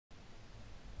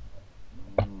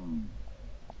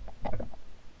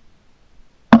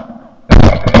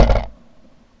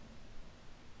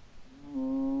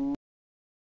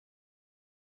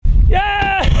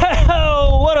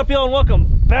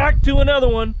back to another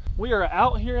one. We are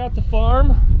out here at the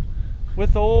farm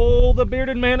with the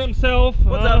bearded man himself.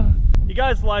 What's up? You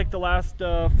guys liked the last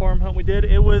farm hunt we did.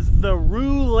 It was the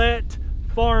roulette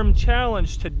farm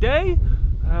challenge. Today,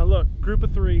 look, group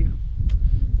of 3.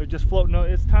 They're just floating.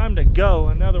 It's time to go.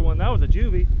 Another one. That was a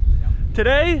juvie.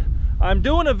 Today, I'm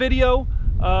doing a video.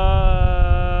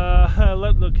 Okay,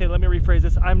 let me rephrase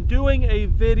this. I'm doing a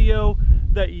video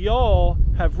that y'all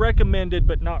have recommended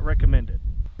but not recommended.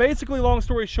 Basically, long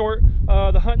story short,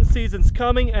 the hunting season's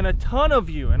coming and a ton of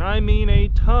you, and I mean a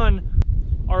ton,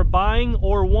 are buying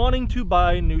or wanting to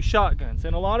buy new shotguns.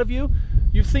 And a lot of you,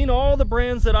 you've seen all the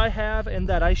brands that I have and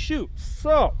that I shoot.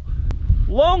 So,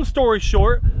 long story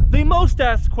short, the most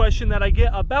asked question that I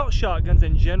get about shotguns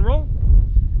in general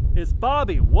is,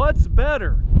 Bobby, what's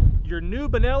better? Your new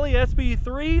Benelli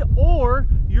SB3 or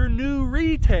your new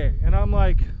Retay? And I'm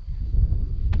like,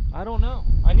 I don't know.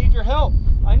 I need your help.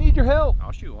 I need your help.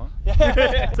 I'll shoot one.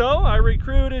 So I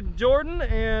recruited Jordan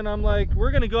and I'm like,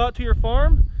 we're gonna go out to your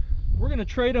farm. We're gonna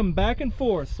trade them back and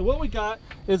forth. So what we got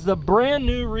is the brand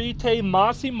new Retay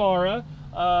Mossy Mara.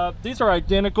 These are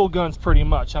identical guns pretty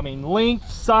much. I mean, length,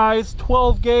 size,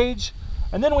 12 gauge.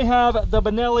 And then we have the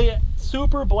Benelli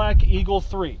Super Black Eagle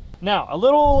 3. Now, a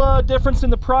little difference in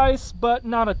the price, but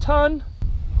not a ton.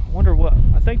 I wonder what,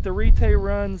 I think the Retay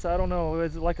runs, I don't know,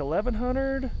 is it like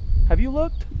 1100? Have you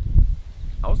looked?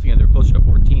 I was thinking they're closer to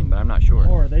 14, but I'm not sure.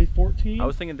 Or are they 14? I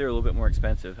was thinking they're a little bit more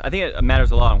expensive. I think it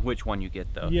matters a lot on which one you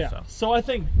get though. Yeah, so I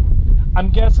think,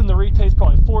 I'm guessing the Retay's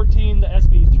probably 14, the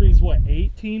SB3's what,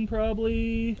 18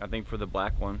 probably? I think for the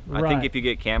black one. Right. I think if you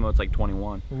get camo, it's like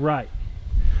 21. Right.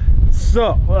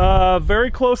 So,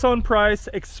 very close on price,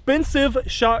 expensive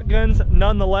shotguns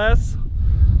nonetheless.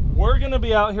 We're gonna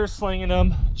be out here slinging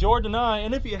them, Jordan and I,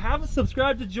 and if you haven't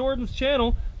subscribed to Jordan's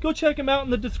channel, go check him out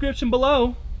in the description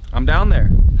below. I'm down there.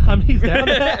 He's down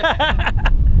there.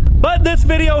 But this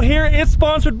video here is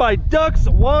sponsored by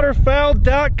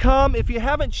DUXWaterfowl.com. If you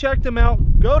haven't checked them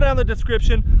out, go down the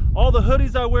description. All the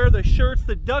hoodies I wear, the shirts,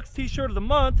 the DUX t-shirt of the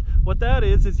month, what that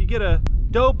is you get a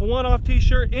dope one-off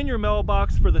t-shirt in your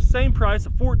mailbox for the same price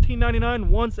of $14.99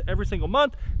 once every single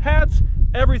month. Hats,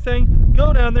 everything.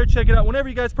 Go down there, check it out. Whenever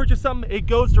you guys purchase something, it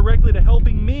goes directly to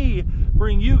helping me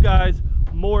bring you guys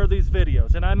more of these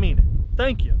videos, and I mean it.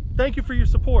 Thank you. Thank you for your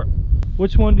support.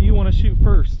 Which one do you want to shoot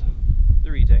first? The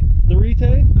Retay. The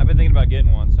Retay? I've been thinking about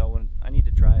getting one, so I need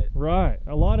to try it. Right.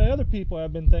 A lot of other people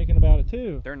have been thinking about it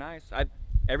too. They're nice.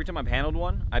 Every time I've handled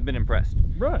one, I've been impressed.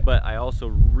 Right. But I also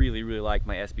really like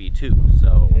my SB2,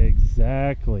 so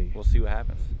exactly. We'll see what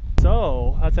happens.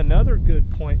 So that's another good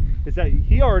point, is that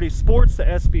he already sports the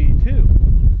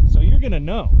SB2, so you're gonna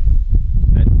know.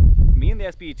 Me and the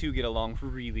SB2 get along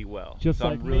really well. Just so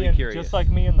like I'm really curious. Just like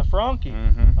me and the Frankie.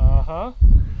 Mm-hmm.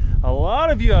 A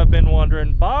lot of you have been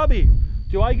wondering, Bobby,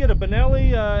 do I get a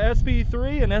Benelli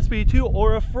SB3, an SB2,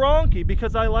 or a Frankie?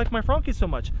 Because I like my Frankie so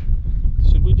much.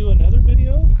 Should we do another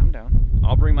video? I'm down.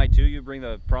 I'll bring my 2, you bring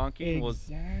the Frankie, and we'll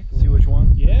exactly. see which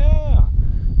one. Yeah.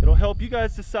 It'll help you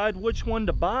guys decide which one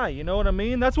to buy, you know what I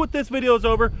mean? That's what this video is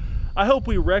over. I hope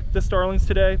we wrecked the Starlings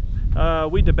today.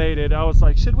 We debated. I was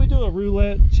like, should we do a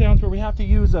roulette challenge where we have to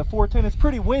use a 410? It's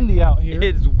pretty windy out here.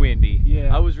 It's windy.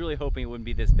 Yeah. I was really hoping it wouldn't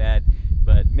be this bad,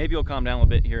 but maybe it'll calm down a little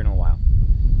bit here in a while.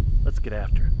 Let's get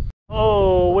after it.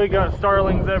 Oh, we got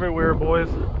Starlings everywhere, boys.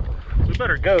 We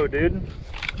better go, dude.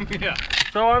 Yeah.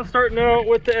 So I'm starting out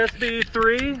with the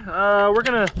SB3. We're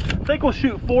gonna, I think we'll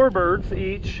shoot 4 birds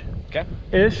each. Okay.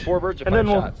 Ish. 4 birds or and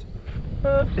 5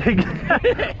 then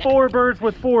shots. 4 birds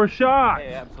with 4 shots.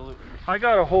 Yeah, absolutely. I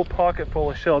got a whole pocket full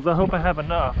of shells. I hope I have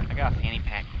enough. I got a fanny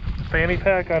pack. Fanny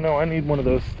pack? I know, I need one of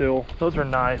those still. Those are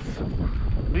nice.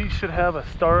 We should have a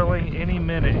starling any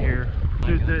minute here.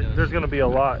 Dude, there's gonna be a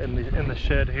lot in the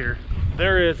shed here.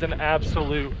 There is an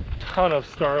absolute ton of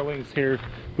starlings here.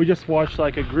 We just watched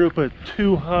like a group of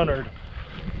 200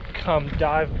 come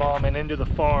dive bombing into the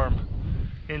farm.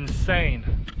 Insane.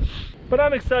 But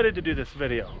I'm excited to do this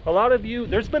video. A lot of you,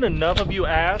 there's been enough of you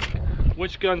ask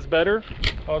which gun's better.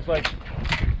 I was like,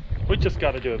 we just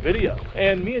got to do a video.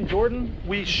 And me and Jordan,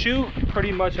 we shoot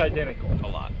pretty much identical. A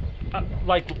lot.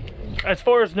 Like, as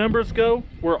far as numbers go,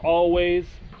 we're always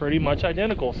pretty much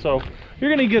identical. So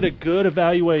you're gonna get a good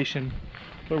evaluation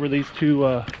over these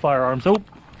 2 firearms.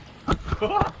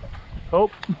 Oh,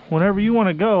 whenever you want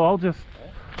to go,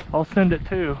 I'll send it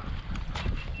too.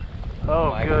 Oh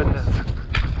my goodness.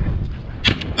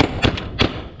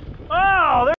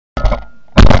 Oh,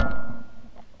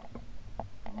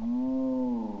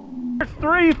 there's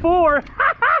 3, 4.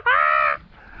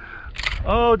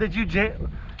 Oh, did you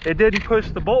jam? It didn't push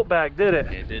the bolt back, did it?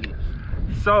 It didn't.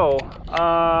 So,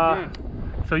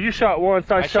 So you shot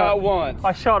once, I shot once.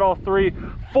 I shot all 3.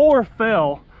 4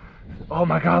 fell. Oh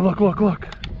my God, look, look, look.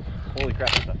 Holy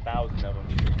crap, there's 1,000 of them.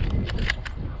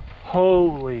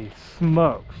 Holy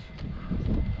smokes.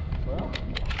 Well,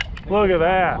 Look at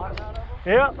that.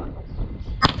 Yep.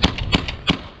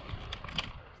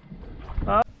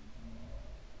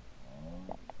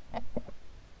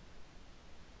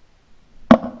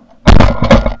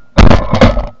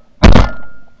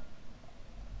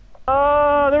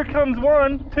 There comes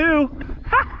 1, 2.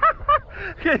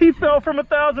 He fell from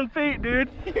 1,000 feet, dude.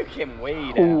 You came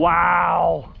way down.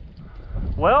 Wow.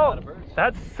 Well,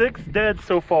 that's 6 dead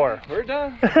so far. We're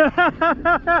done.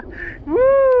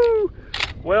 Woo!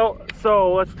 Well,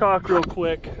 so let's talk real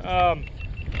quick.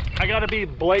 I gotta be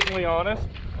blatantly honest.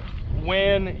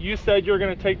 When you said you were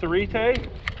gonna take the Retay,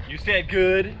 You said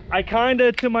good. I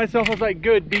kinda to myself was like,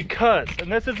 good, because,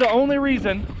 and this is the only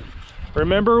reason.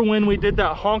 Remember when we did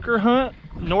that honker hunt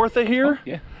north of here?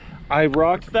 Yeah. I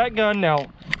rocked that gun. Now,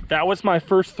 that was my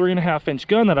first 3.5-inch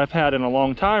gun that I've had in a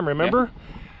long time, remember? Yeah.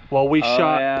 Well, we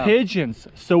shot pigeons,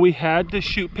 so we had to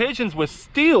shoot pigeons with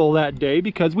steel that day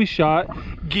because we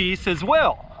shot geese as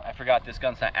well. I forgot this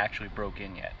gun's not actually broke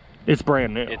in yet. It's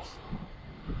brand new.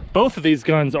 Both of these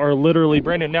guns are literally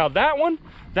brand new. Now that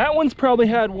one's probably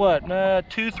had what,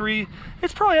 2, 3,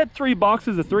 it's probably had 3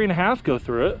 boxes of 3.5 go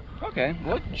through it. Okay,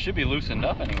 well it should be loosened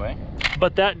up anyway.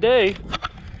 But that day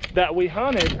that we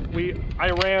hunted,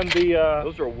 I ran the...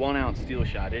 those were 1-ounce steel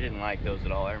shot. I didn't like those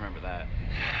at all, I remember that.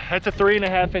 That's a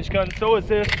 3.5-inch gun, so is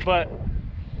this, but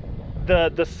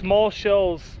the small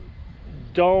shells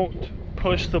don't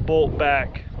push the bolt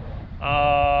back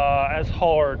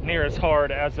near as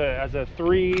hard as a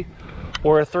 3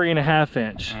 or a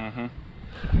 3.5-inch.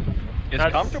 It's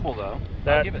comfortable though.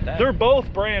 I'll give it that. They're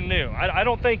both brand new. I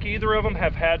don't think either of them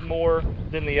have had more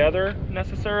than the other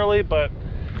necessarily, but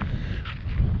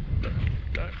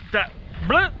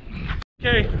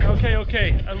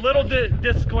okay. A little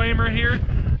disclaimer here.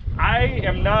 I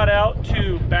am not out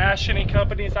to bash any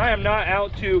companies. I am not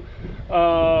out to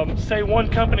say one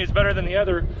company is better than the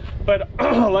other. But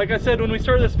like I said when we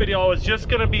started this video, I was just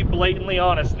gonna be blatantly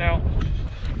honest. Now,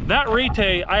 that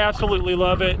Retay, I absolutely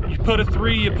love it. You put a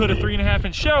 3, you put a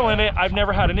 3.5-inch shell in it. I've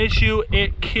never had an issue.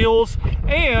 It kills.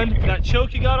 And that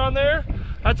choke you got on there,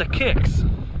 that's a Kicks.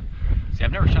 See,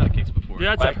 I've never shot a Kicks before.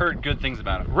 Yeah, I've heard good things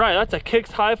about it. Right, that's a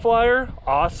Kicks high flyer.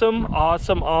 Awesome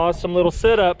little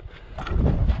setup.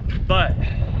 But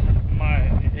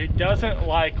it doesn't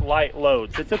like light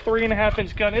loads. It's a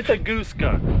 3.5-inch gun. It's a goose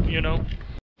gun, you know.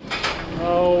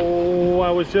 Oh,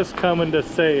 I was just coming to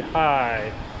say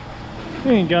hi.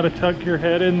 You ain't got to tuck your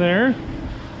head in there.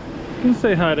 You can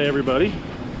say hi to everybody.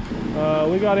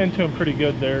 We got into him pretty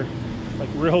good there, like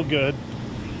real good,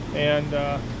 and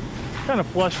kind of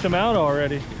flushed him out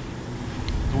already.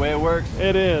 It's the way it works.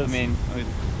 It is. I mean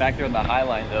back there in the high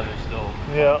line though, there's still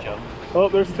yeah. Oh,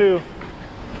 there's 2.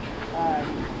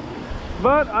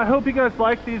 But I hope you guys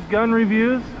like these gun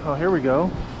reviews. Oh, here we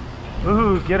go.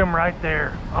 Ooh, get him right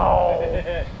there. Oh.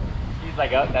 He's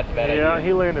like, oh, that's a bad idea. Yeah,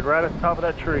 he landed right at the top of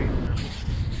that tree.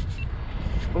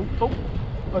 Oh,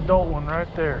 adult one right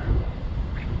there.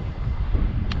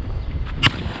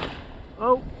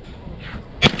 Oh.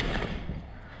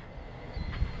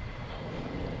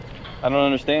 I don't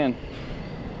understand.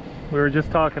 We were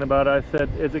just talking about it. I said,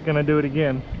 is it gonna do it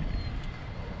again?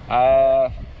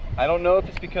 I don't know if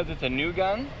it's because it's a new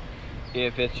gun,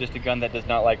 if it's just a gun that does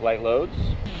not like light loads.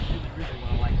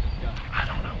 I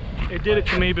don't know. It did it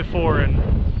to me before, and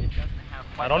it doesn't have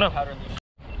I don't know. Powder.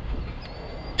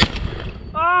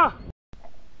 Ah!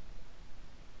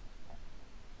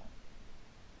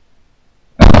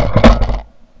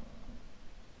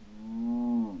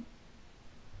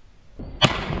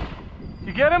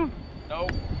 You get him? No.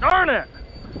 Darn it!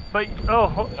 But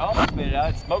oh, It almost made it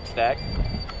out. It's smokestacked.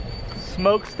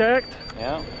 Smokestacked?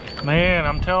 Yeah. Man,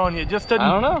 I'm telling you, it just doesn't.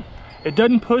 I don't know. It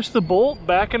doesn't push the bolt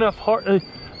back enough hard.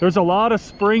 There's a lot of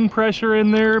spring pressure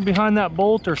in there behind that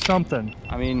bolt or something.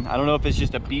 I mean, I don't know if it's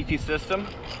just a beefy system.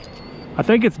 I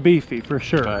think it's beefy for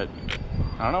sure. But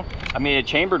I don't know. I mean, it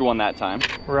chambered one that time.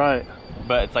 Right.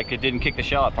 But it's like it didn't kick the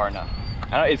shell out far enough. I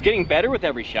don't know, it's getting better with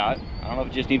every shot. I don't know if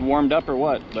it just needs warmed up or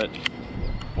what, but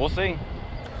we'll see.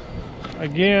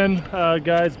 Again,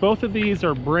 guys, both of these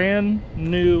are brand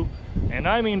new, and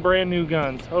I mean brand new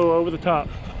guns. Oh, over the top.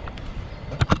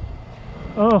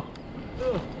 Oh.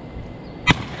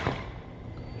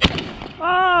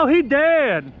 Oh, he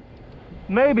dead.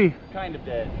 Maybe. Kind of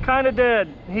dead. Kind of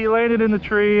dead. He landed in the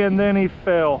tree and then he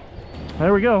fell.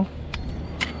 There we go.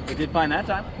 We did fine that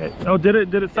time. Oh, did it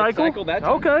cycle? It cycled that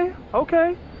time. Okay,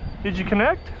 okay. Did you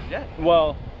connect? Yeah.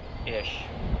 Well, Ish.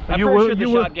 I'm pretty sure the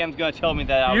shotgun's gonna tell me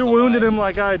that I was You wounded him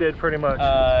like I did, pretty much.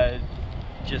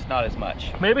 Just not as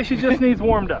much. Maybe she just needs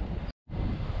warmed up.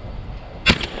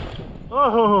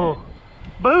 Oh,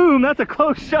 boom, that's a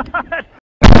close shot.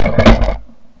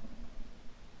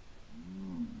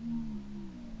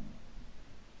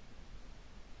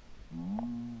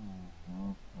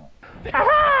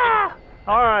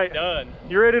 All right, done.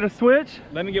 You ready to switch?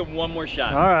 Let me get one more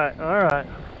shot. All right, all right.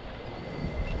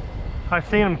 I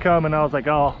seen him coming. I was like,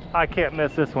 oh, I can't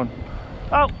miss this one.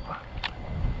 Oh,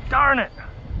 darn it.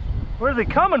 Where's he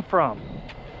coming from?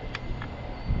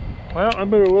 Well, I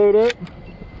better load up.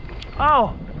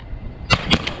 Oh.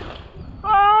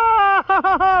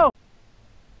 Oh!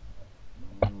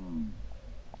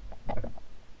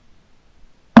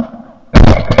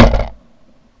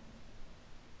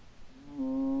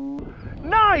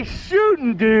 Nice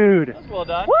shooting, dude. That's well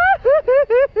done.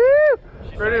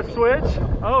 Ready to switch?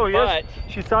 Oh, yes.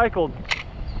 But she cycled.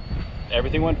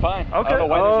 Everything went fine. Okay. I don't know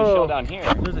why there's a shell down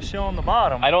here. There's a shell on the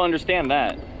bottom. I don't understand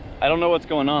that. I don't know what's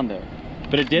going on there.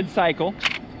 But it did cycle.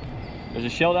 There's a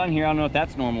shell down here. I don't know if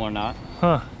that's normal or not.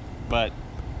 Huh. But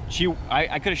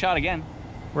I could have shot again.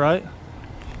 Right?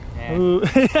 Ooh.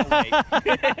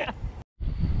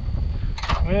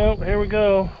 Well, here we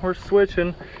go. We're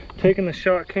switching, taking the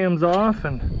shot cams off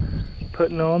and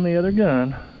putting on the other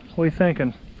gun. What are you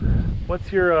thinking?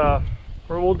 What's your, or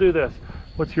we'll do this.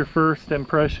 What's your first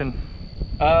impression?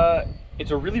 It's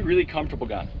a really, really comfortable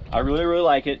gun. I really, really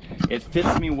like it. It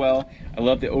fits me well. I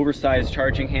love the oversized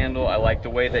charging handle. I like the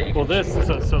way that you can... Well, that's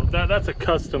a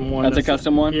custom one. That's a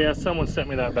custom one? Yeah, someone sent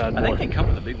me that bad boy. I think they come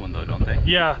with a big one though, don't they?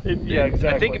 Yeah, yeah, exactly.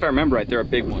 I think if I remember right, they're a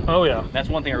big one. Oh yeah. That's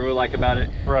one thing I really like about it.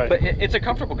 Right. But it's a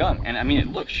comfortable gun, and I mean, it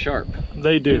looks sharp.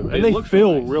 They do, and they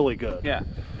feel really good. Yeah.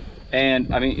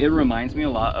 And I mean, it reminds me a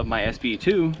lot of my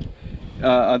SB2,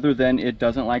 other than it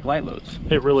doesn't like light loads.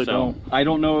 It really don't. I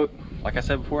don't know, like I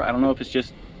said before, I don't know if it's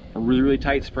just a really, really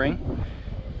tight spring,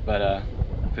 but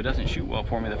if it doesn't shoot well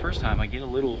for me the first time, I get a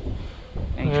little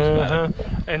anxious about it.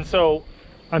 And so,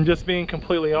 I'm just being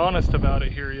completely honest about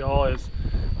it here, y'all, is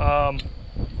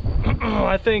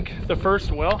I think the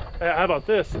first, well, how about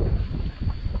this?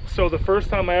 So the first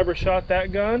time I ever shot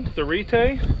that gun, the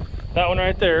Retay, that one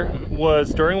right there,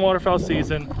 was during waterfowl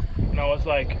season, and I was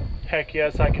like, heck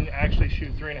yes, I can actually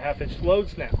shoot 3.5-inch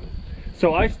loads now.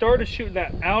 So I started shooting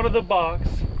that out of the box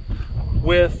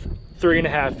with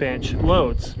 3.5-inch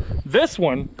loads. This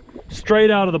one,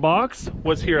 straight out of the box,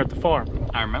 was here at the farm.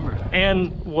 I remember.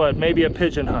 And what, maybe a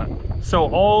pigeon hunt. So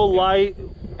all light,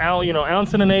 you know, 1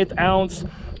 1/8 ounce,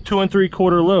 2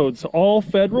 3/4 loads, all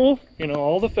federal, you know,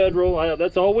 all the federal,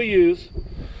 that's all we use.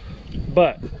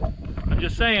 But I'm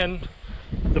just saying,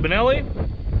 the Benelli,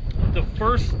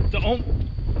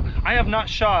 I have not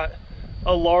shot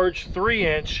a large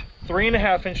 3-inch,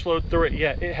 3.5-inch load through it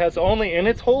yet. It has only, in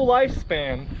its whole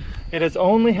lifespan, it has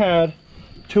only had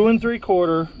 2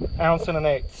 3/4 ounce and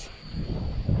 1/8.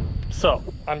 So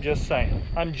I'm just saying.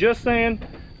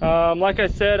 Like I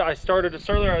said, I started this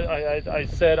earlier. I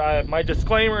said my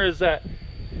disclaimer is that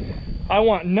I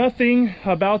want nothing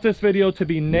about this video to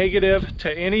be negative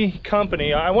to any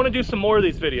company. I want to do some more of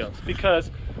these videos because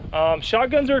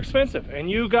shotguns are expensive, and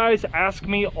you guys ask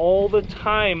me all the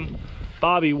time,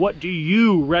 Bobby, what do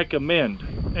you recommend?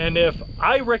 And if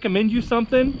I recommend you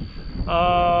something,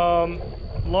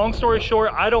 long story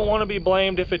short, I don't want to be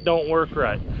blamed if it don't work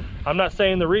right. I'm not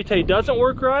saying the Retay doesn't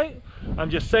work right. I'm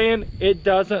just saying it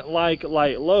doesn't like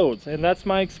light loads, and that's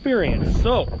my experience.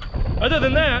 So other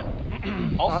than that,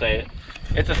 I'll say it.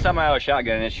 It's a semi-auto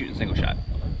shotgun and it's shooting single shot.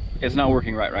 It's not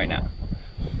working right now.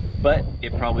 But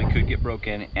it probably could get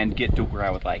broken and get to where I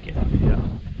would like it. Yeah.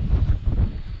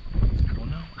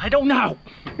 I don't know.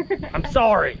 I'm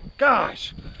sorry.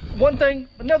 Gosh. One thing,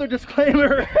 another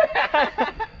disclaimer.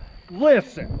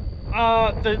 Listen,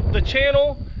 the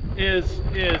channel is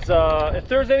if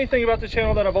there's anything about the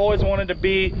channel that I've always wanted to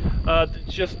be,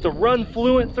 just to run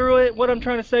fluent through it, what I'm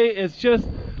trying to say is just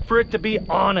for it to be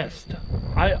honest.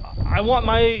 I want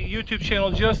my YouTube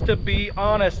channel just to be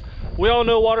honest. We all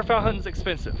know waterfowl hunting's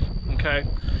expensive, okay?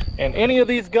 And any of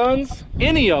these guns,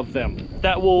 any of them,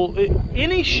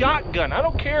 any shotgun, I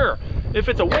don't care if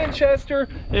it's a Winchester,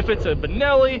 if it's a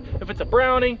Benelli, if it's a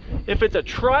Browning, if it's a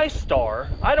TriStar,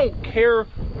 I don't care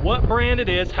what brand it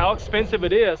is, how expensive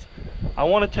it is. I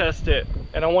want to test it,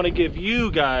 and I want to give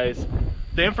you guys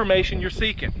the information you're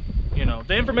seeking. You know,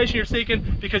 the information you're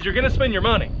seeking, because you're going to spend your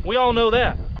money. We all know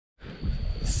that.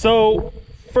 So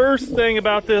first thing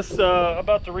about this,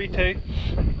 about the Retay,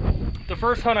 the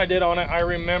first hunt I did on it, I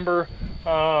remember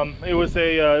it was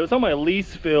on my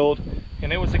lease field,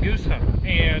 and it was a goose hunt,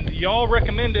 and y'all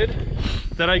recommended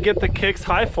that I get the Kicks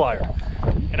High Flyer.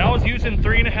 And I was using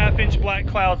 3.5-inch black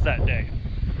clouds that day.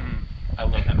 I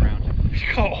love that round.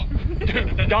 Oh,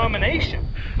 dude, domination.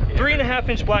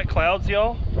 3.5-inch black clouds,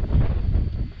 y'all.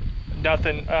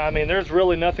 Nothing, I mean, there's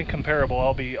really nothing comparable.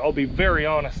 I'll be very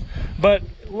honest. But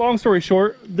long story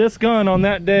short, this gun on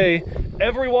that day,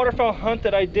 every waterfowl hunt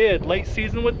that I did late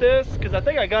season with this, because I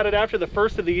think I got it after the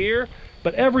first of the year,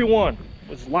 but every one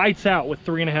was lights out with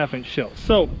 3.5-inch shells.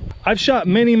 So I've shot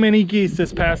many geese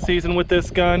this past season with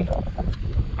this gun.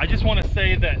 I just want to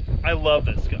say that I love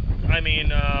this gun. I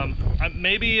mean,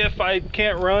 maybe if I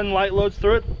can't run light loads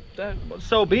through it,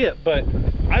 so be it, but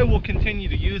I will continue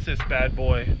to use this bad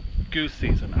boy goose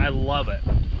season. I love it.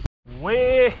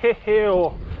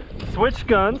 Well, switch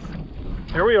guns.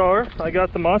 Here we are. I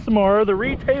got the Masamara, the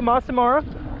Retay Masamara,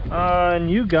 and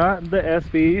you got the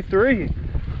SB3.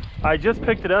 I just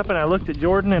picked it up and I looked at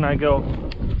Jordan and I go,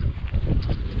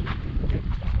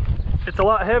 it's a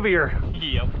lot heavier.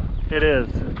 Yep. It is.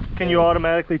 Can you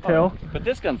automatically tell? But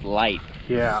this gun's light.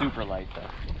 Yeah. Super light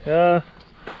though.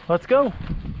 Let's go.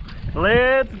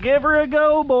 Let's give her a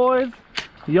go, boys.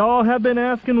 Y'all have been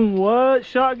asking what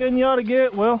shotgun you ought to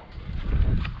get. Well,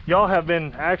 y'all have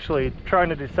been actually trying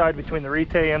to decide between the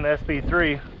Retay and the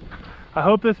SB3. I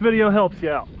hope this video helps you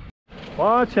out.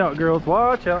 Watch out, girls,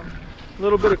 watch out. A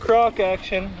little bit of croc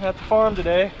action at the farm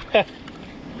today. A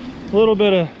little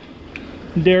bit of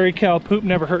dairy cow poop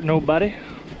never hurt nobody.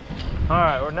 All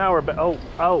right, well, now we're back. Oh,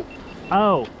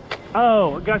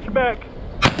 I got your back.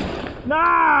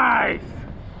 Nice!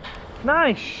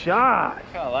 Nice shot. I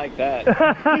kind of like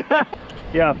that.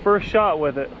 Yeah, first shot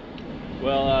with it.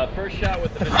 Well, first shot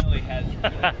with the Benelli has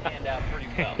really panned out pretty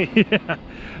well. Yeah,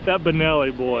 that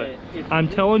Benelli boy. I'm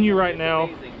telling you right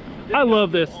now, I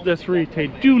love this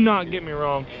Retay. Do not get me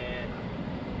wrong.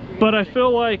 But I feel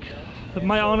like,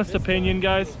 my honest opinion,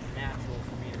 guys,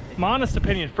 my honest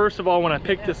opinion, first of all, when I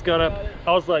picked this gun up,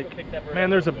 I was like,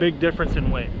 man, there's a big difference in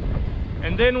weight.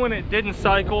 And then when it didn't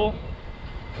cycle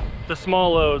the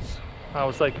small loads, I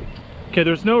was like, okay,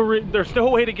 there's no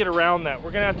way to get around that.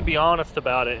 We're gonna have to be honest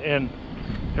about it. And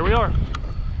here we are.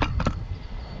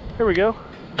 Here we go.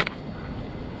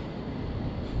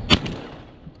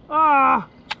 Ah!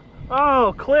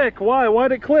 Oh, click. Why?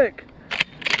 Why'd it click?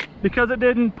 Because it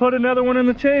didn't put another one in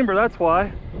the chamber, that's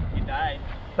why. He died.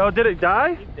 Oh, did it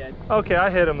die? He's dead. Okay, I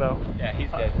hit him though. Yeah, he's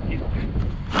dead.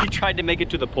 He tried to make it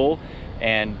to the pole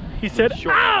and he said,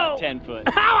 ow! 10 foot.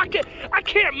 Ow, I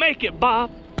can't make it,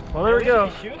 Bob. Well, there we go.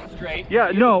 Shoot straight.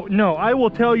 Yeah, no, I will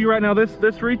tell you right now, this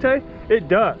Retay, it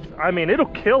does. I mean, it'll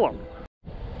kill him.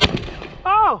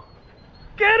 Oh,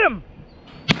 get him.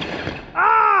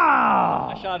 Ah!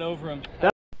 I shot over him.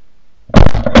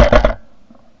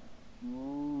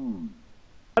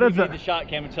 That is the shot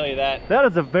cam to tell you that. That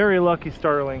is a very lucky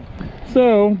starling.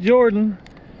 So, Jordan,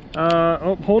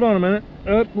 oh, hold on a minute.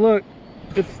 Oh, look,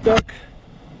 it's stuck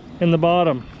in the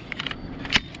bottom.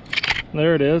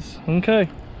 There it is. Okay.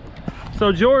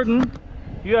 So, Jordan,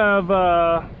 you have,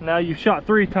 now you've shot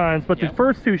 3 times, but the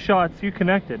first 2 shots you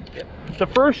connected. Yep. The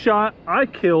first shot I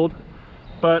killed,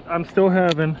 but I'm still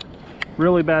having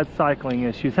really bad cycling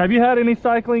issues. Have you had any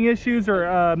cycling issues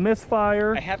or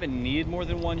misfire? I haven't needed more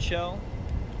than 1 shell.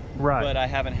 Right. But I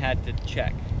haven't had to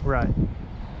check. Right.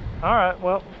 All right,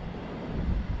 well,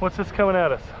 what's this coming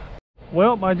at us?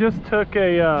 Well, I just took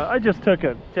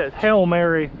a Hail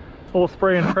Mary little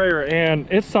spray and prayer,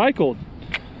 and it cycled.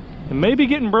 It may be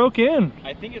getting broke in.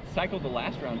 I think it cycled the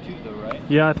last round too, though, right?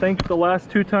 Yeah, I think the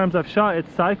last 2 times I've shot, it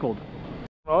cycled.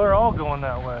 Well, they're all going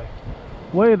that way.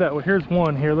 Way that way. Here's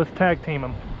one here. Let's tag team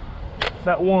them.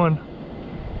 That one.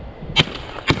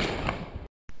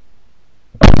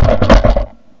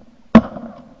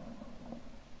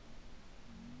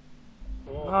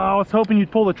 Oh, I was hoping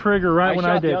you'd pull the trigger right when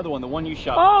I did. I shot the other one, the one you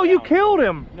shot. Oh, you killed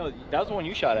him! No, that was the one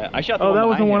you shot at. I shot the one that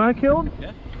was the one I killed?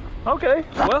 Yeah. Okay,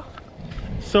 well,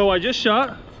 so I just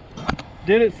shot.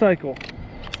 Did it cycle?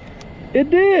 It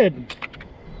did!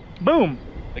 Boom!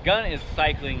 The gun is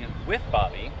cycling with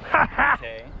Bobby.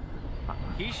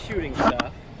 He's shooting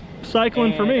stuff.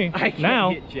 Cycling for me. I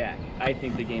can't hit Jack. I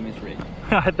think the game is rigged.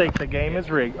 I think the game is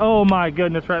rigged. Oh my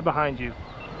goodness, right behind you.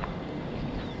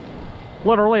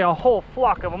 Literally a whole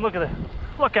flock of them. Look at it.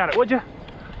 Look at it, would you?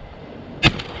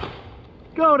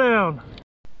 Go down.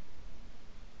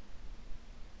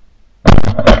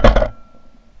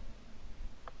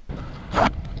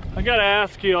 I gotta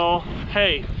ask y'all,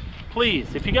 hey,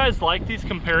 please, if you guys like these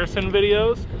comparison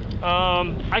videos,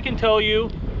 I can tell you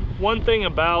one thing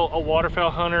about a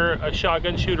waterfowl hunter, a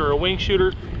shotgun shooter, or a wing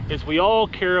shooter, is we all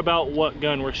care about what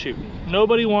gun we're shooting.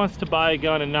 Nobody wants to buy a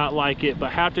gun and not like it,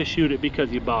 but have to shoot it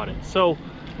because you bought it. So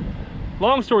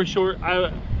long story short,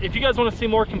 if you guys want to see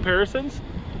more comparisons,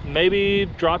 maybe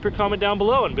drop your comment down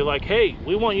below and be like, hey,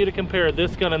 we want you to compare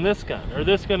this gun and this gun, or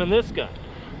this gun and this gun.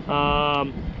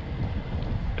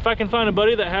 If I can find a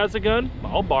buddy that has a gun,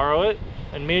 I'll borrow it,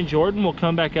 and me and Jordan will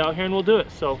come back out here and we'll do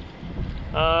it. So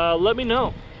let me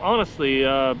know. Honestly,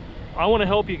 I want to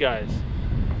help you guys.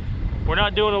 We're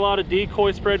not doing a lot of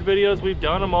decoy spread videos. We've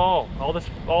done them all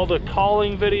the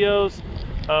calling videos.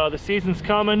 The season's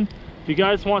coming. If you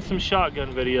guys want some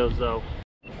shotgun videos though.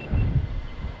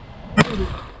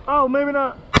 Oh, maybe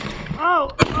not. Oh.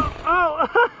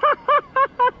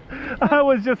 I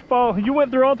was just falling. You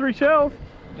went through all 3 shells.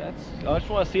 I just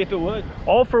want to see if it would.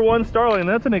 All for one starling.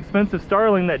 That's an expensive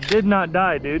starling that did not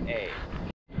die, dude. Hey.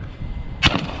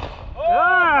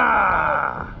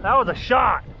 Ah, that was a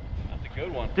shot. That's a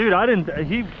good one. Dude, I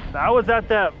was at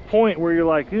that point where you're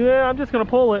like, yeah, I'm just gonna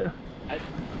pull it.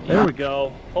 There we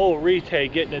go. Oh,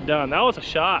 Retay getting it done. That was a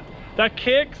shot. That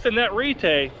kicks and that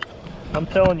Retay. I'm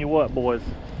telling you what, boys.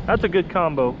 That's a good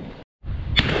combo.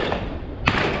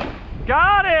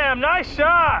 Got him! Nice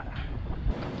shot!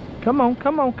 Come on,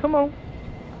 come on, come on.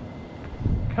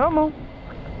 Come on.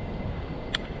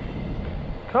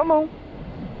 Come on.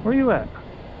 Where you at?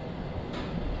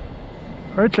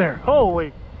 Right there.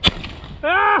 Holy.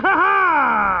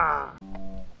 Ah-ha-ha!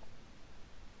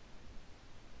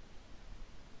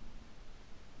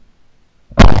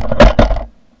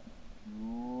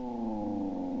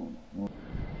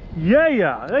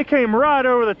 Yeah, they came right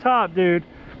over the top, dude.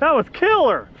 That was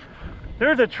killer.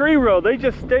 There's a tree row. They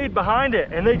just stayed behind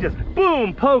it and they just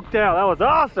boom, poked out. That was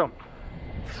awesome.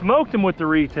 Smoked him with the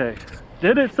Retay.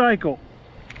 Did it cycle?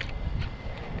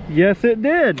 Yes, it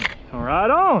did.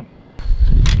 Right on.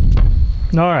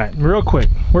 All right, real quick.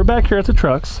 We're back here at the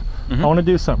trucks. I want to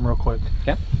do something real quick.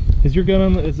 Okay. Is your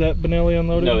gun is that Benelli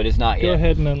unloaded? No, it is not yet. Go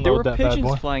ahead and unload that bad boy. There were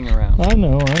pigeons flying around. I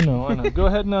know. Go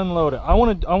ahead and unload it. I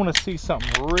want to see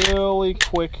something really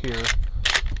quick here.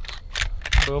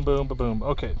 Boom, boom, ba boom.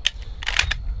 Okay.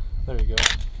 There you go.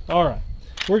 All right,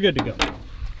 we're good to go.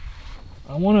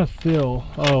 I want to fill.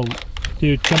 Oh,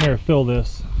 dude, come here, fill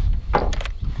this.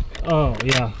 Oh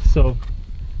yeah. So,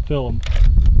 fill them.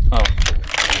 Oh.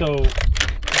 So.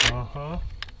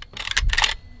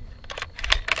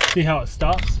 See how it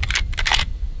stops?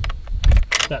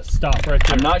 That stop right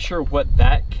there. I'm not sure what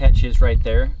that catch is right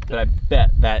there, but I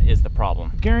bet that is the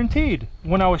problem. Guaranteed.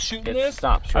 When I was shooting this,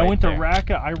 stops right I went there. to rack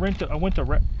it. I went to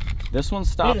rack. This one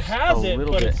stops it has a it,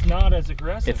 little but bit. It's not as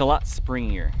aggressive. It's a lot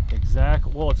springier.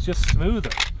 Exactly. Well, it's just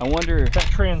smoother. I wonder that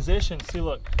transition. See,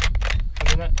 look.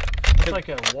 I mean, it's like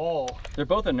a wall. They're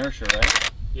both inertia,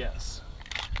 right? Yes.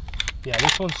 Yeah,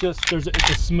 this one's just it's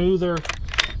a smoother.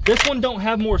 This one don't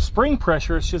have more spring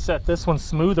pressure. It's just that this one's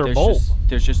smoother bolt.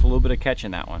 There's just a little bit of catch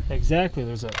in that one. Exactly.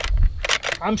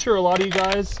 I'm sure a lot of you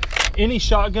guys, any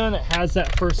shotgun that has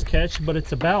that first catch, but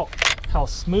it's about how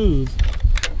smooth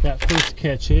that first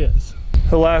catch is.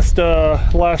 The last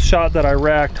shot that I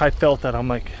racked, I felt that. I'm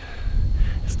like,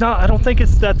 it's not. I don't think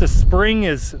it's that the spring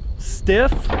is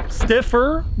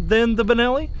stiffer than the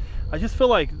Benelli. I just feel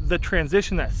like the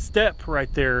transition, that step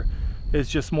right there, is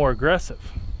just more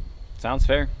aggressive. Sounds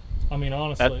fair. I mean,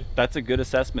 honestly. That's a good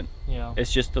assessment. Yeah.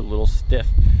 It's just a little stiff.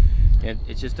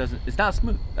 It just doesn't, it's not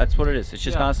smooth. That's what it is. It's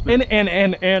just not smooth.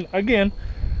 And again,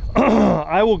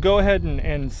 I will go ahead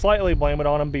and slightly blame it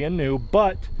on them being new,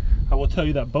 but I will tell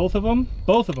you that both of them,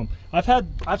 I've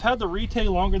had the Retay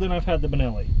longer than I've had the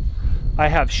Benelli. I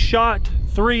have shot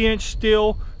 3-inch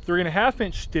steel,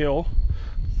 3.5-inch steel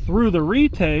through the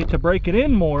Retay to break it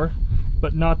in more,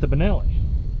 but not the Benelli.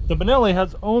 The Benelli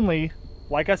has only,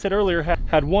 like I said earlier,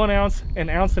 had 1 ounce, 1 1/8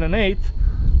 ounce,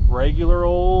 regular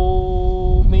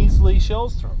old measly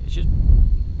shells thrown. It's just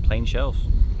plain shells.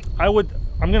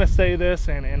 I'm gonna say this,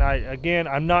 and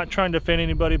I'm not trying to offend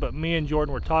anybody, but me and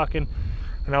Jordan were talking,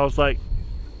 and I was like,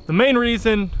 the main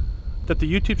reason that the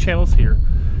YouTube channel's here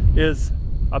is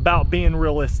about being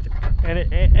realistic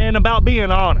and about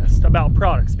being honest about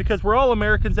products, because we're all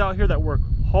Americans out here that work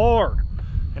hard,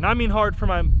 and I mean hard for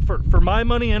my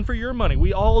money and for your money.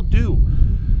 We all do.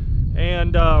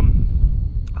 And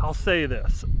I'll say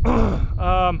this,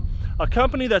 a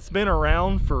company that's been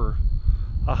around for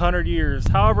 100 years,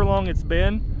 however long it's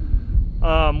been,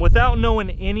 without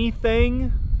knowing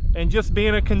anything and just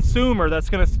being a consumer that's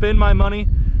going to spend my money,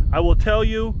 I will tell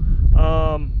you,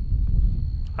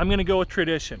 I'm going to go with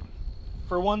tradition.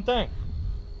 For one thing,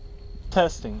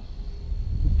 testing.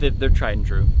 They're tried and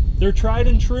true. They're tried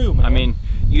and true, man. I mean,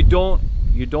 you don't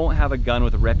have a gun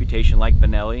with a reputation like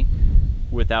Benelli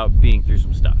without being through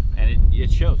some stuff, and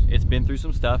it shows. It's been through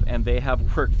some stuff, and they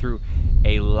have worked through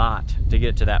a lot to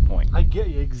get to that point. I get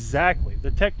you, exactly.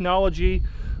 The technology,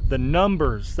 the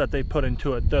numbers that they put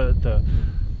into it, the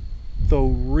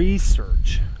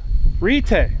research.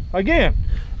 Retay, again,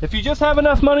 if you just have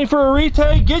enough money for a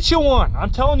Retay, get you one.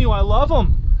 I'm telling you, I love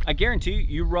them. I guarantee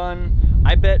you run,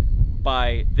 I bet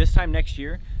by this time next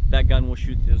year, that gun will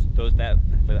shoot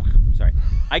sorry.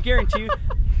 I guarantee you.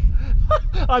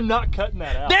 I'm not cutting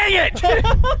that out. Dang it!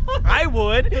 I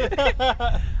would.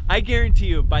 I guarantee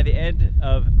you by the end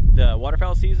of the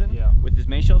waterfowl season, with as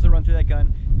many shells that run through that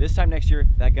gun, this time next year,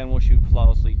 that gun will shoot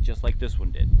flawlessly just like this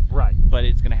one did. Right. But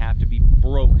it's gonna have to be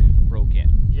broke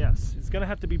in. Yes, it's gonna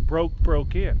have to be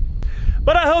broke in.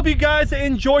 But I hope you guys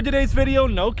enjoyed today's video.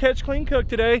 No catch, clean, cook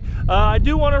today. I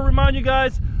do want to remind you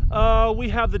guys, we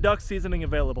have the duck seasoning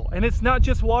available, and it's not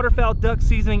just waterfowl duck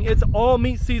seasoning, it's all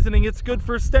meat seasoning. It's good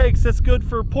for steaks, it's good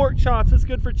for pork chops, it's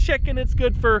good for chicken, it's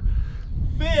good for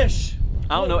fish.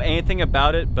 I don't know anything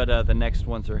about it, but the next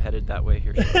ones are headed that way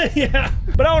here. Yeah,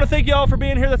 but I want to thank you all for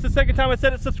being here. That's the second time I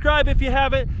said it. Subscribe if you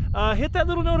haven't. Hit that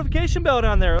little notification bell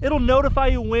down there. It'll notify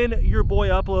you when your boy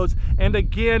uploads. And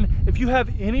again, if you have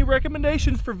any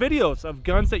recommendations for videos of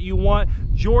guns that you want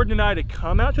Jordan and I to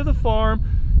come out to the farm,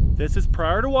 this is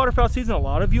prior to waterfowl season. A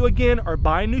lot of you, again, are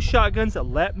buying new shotguns.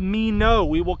 Let me know.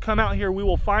 We will come out here. We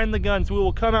will find the guns. We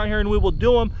will come out here and we will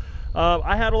do them.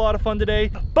 I had a lot of fun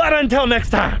today, but until next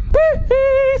time,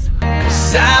 peace!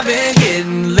 'Cause I've been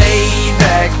getting laid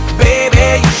back,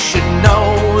 baby, you should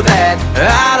know that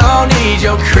I don't need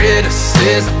your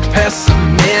criticism,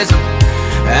 pessimism.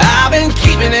 I've been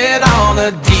keeping it on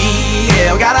the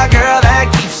DL, got a girl that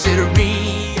keeps it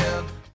real.